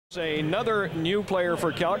Another new player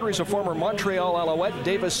for Calgary is a former Montreal Alouette,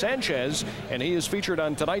 Davis Sanchez, and he is featured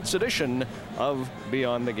on tonight's edition of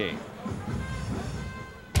Beyond the Game.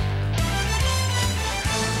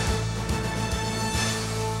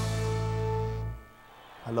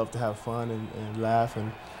 I love to have fun and laugh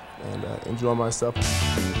and enjoy myself.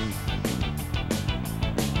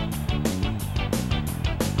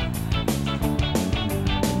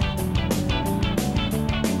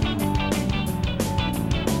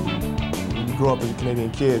 Grow up as a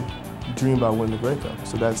Canadian kid, you dream about winning the Grey Cup.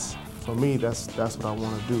 So that's, for me, that's what I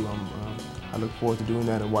want to do. I look forward to doing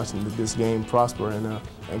that and watching this game prosper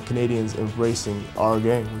and Canadians embracing our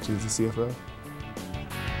game, which is the CFL.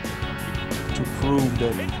 To prove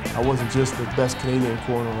that I wasn't just the best Canadian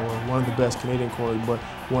corner or one of the best Canadian corners, but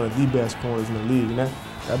one of the best corners in the league. And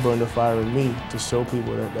that burned the fire in me to show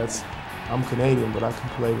people that I'm Canadian, but I can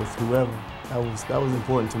play with whoever. That was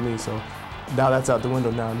important to me. So now that's out the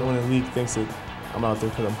window now. No one in the league thinks that I'm out there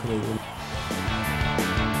because I'm Canadian.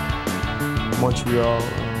 Montreal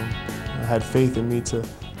had faith in me to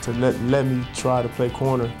let me try to play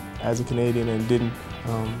corner as a Canadian and didn't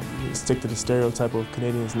stick to the stereotype of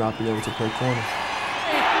Canadians not being able to play corner.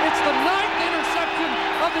 It's the 9th interception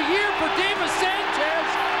of the year for Davis Sanchez,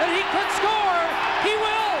 and he could score. He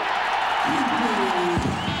will!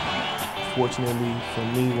 Fortunately for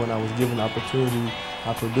me, when I was given the opportunity,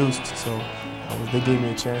 I produced. So they gave me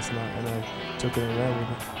a chance, and I took it and ran with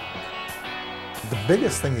it. The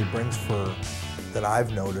biggest thing he brings that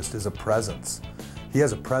I've noticed is a presence. He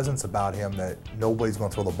has a presence about him that nobody's going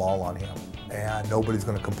to throw the ball on him, and nobody's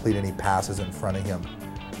going to complete any passes in front of him.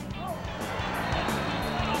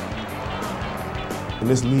 In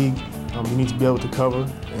this league, you need to be able to cover,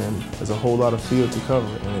 and there's a whole lot of field to cover,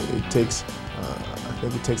 and it takes, I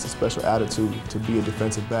think it takes a special attitude to be a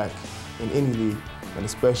defensive back in any league, and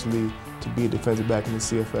especially to be a defensive back in the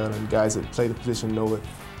CFL. And guys that play the position know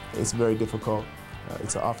it's very difficult.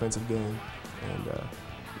 It's an offensive game, and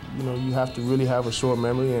you know, you have to really have a short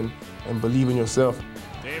memory and believe in yourself.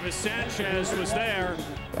 Davis Sanchez was there.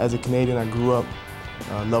 As a Canadian, I grew up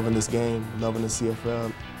loving this game, loving the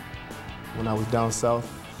CFL. When I was down south,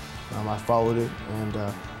 I followed it, and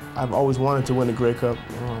I've always wanted to win the Grey Cup.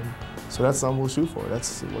 So that's something we'll shoot for.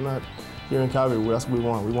 We're not here in Calgary. That's what we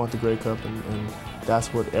want. We want the Grey Cup, and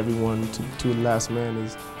that's what everyone, to the last man,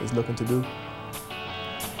 is looking to do.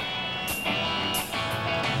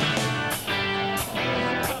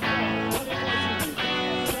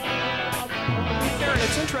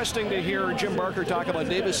 It's interesting to hear Jim Barker talk about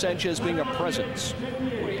Davis Sanchez being a presence.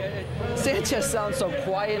 Sanchez sounds so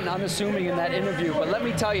quiet and unassuming in that interview, but let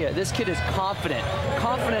me tell you, this kid is confident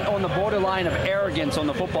on the borderline of arrogance on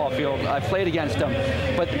the football field. I played against him,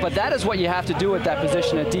 but that is what you have to do at that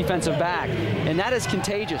position, at defensive back, and that is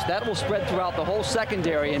contagious. That will spread throughout the whole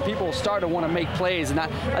secondary, and people will start to want to make plays, and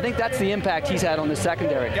I think that's the impact he's had on the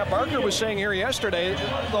secondary. Yeah, Barker was saying here yesterday,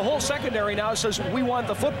 the whole secondary now says we want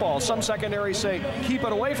the football. Some secondaries say keep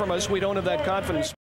it away from us. We don't have that confidence.